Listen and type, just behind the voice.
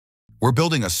We're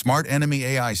building a smart enemy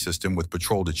AI system with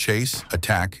patrol to chase,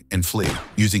 attack, and flee,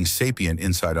 using Sapient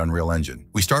inside Unreal Engine.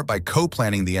 We start by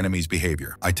co-planning the enemy's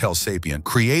behavior. I tell Sapient,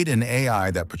 create an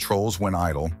AI that patrols when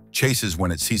idle, chases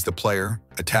when it sees the player,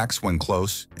 attacks when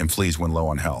close, and flees when low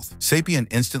on health. Sapient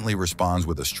instantly responds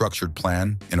with a structured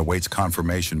plan and awaits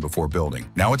confirmation before building.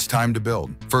 Now it's time to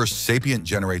build. First, Sapient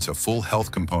generates a full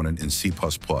health component in C++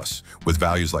 with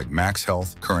values like max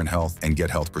health, current health, and get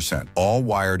health %, all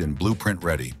wired and blueprint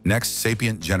ready. Next,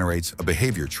 Sapient generates a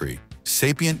behavior tree.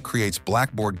 Sapient creates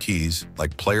blackboard keys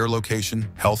like player location,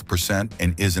 health %,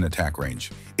 and is in attack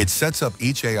range. It sets up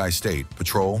each AI state,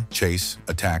 patrol, chase,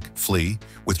 attack, flee,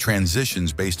 with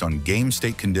transitions based on game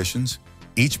state conditions.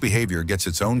 Each behavior gets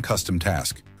its own custom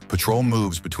task. Patrol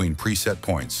moves between preset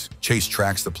points. Chase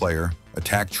tracks the player.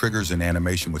 Attack triggers an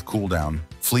animation with cooldown.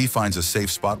 Flee finds a safe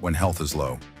spot when health is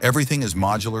low. Everything is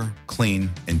modular,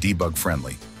 clean, and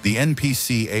debug-friendly. The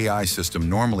NPC AI system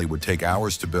normally would take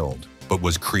hours to build, but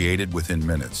was created within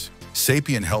minutes.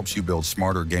 Sapient helps you build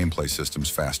smarter gameplay systems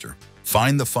faster.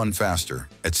 Find the fun faster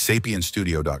at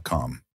sapientstudio.com.